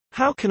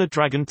How can a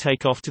dragon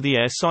take off to the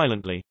air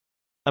silently?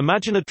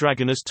 Imagine a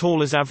dragon as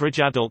tall as average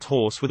adult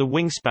horse with a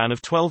wingspan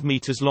of 12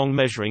 meters long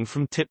measuring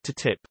from tip to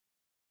tip.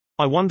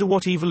 I wonder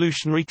what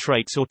evolutionary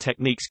traits or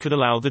techniques could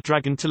allow the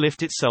dragon to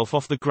lift itself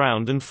off the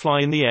ground and fly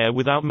in the air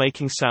without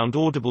making sound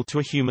audible to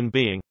a human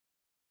being.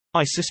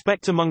 I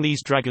suspect among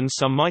these dragons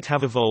some might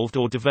have evolved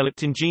or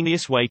developed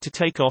ingenious way to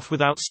take off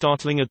without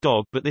startling a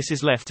dog, but this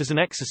is left as an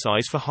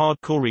exercise for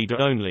hardcore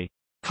reader only.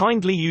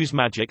 Kindly use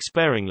magic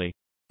sparingly.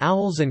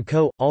 Owls and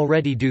co.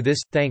 already do this,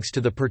 thanks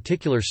to the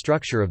particular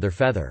structure of their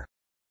feather.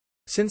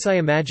 Since I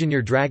imagine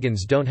your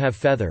dragons don't have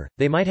feather,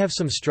 they might have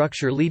some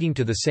structure leading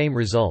to the same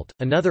result.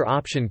 Another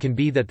option can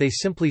be that they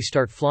simply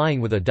start flying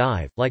with a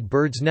dive, like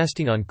birds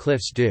nesting on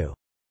cliffs do.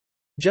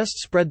 Just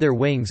spread their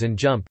wings and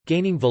jump,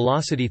 gaining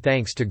velocity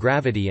thanks to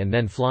gravity and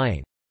then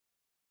flying.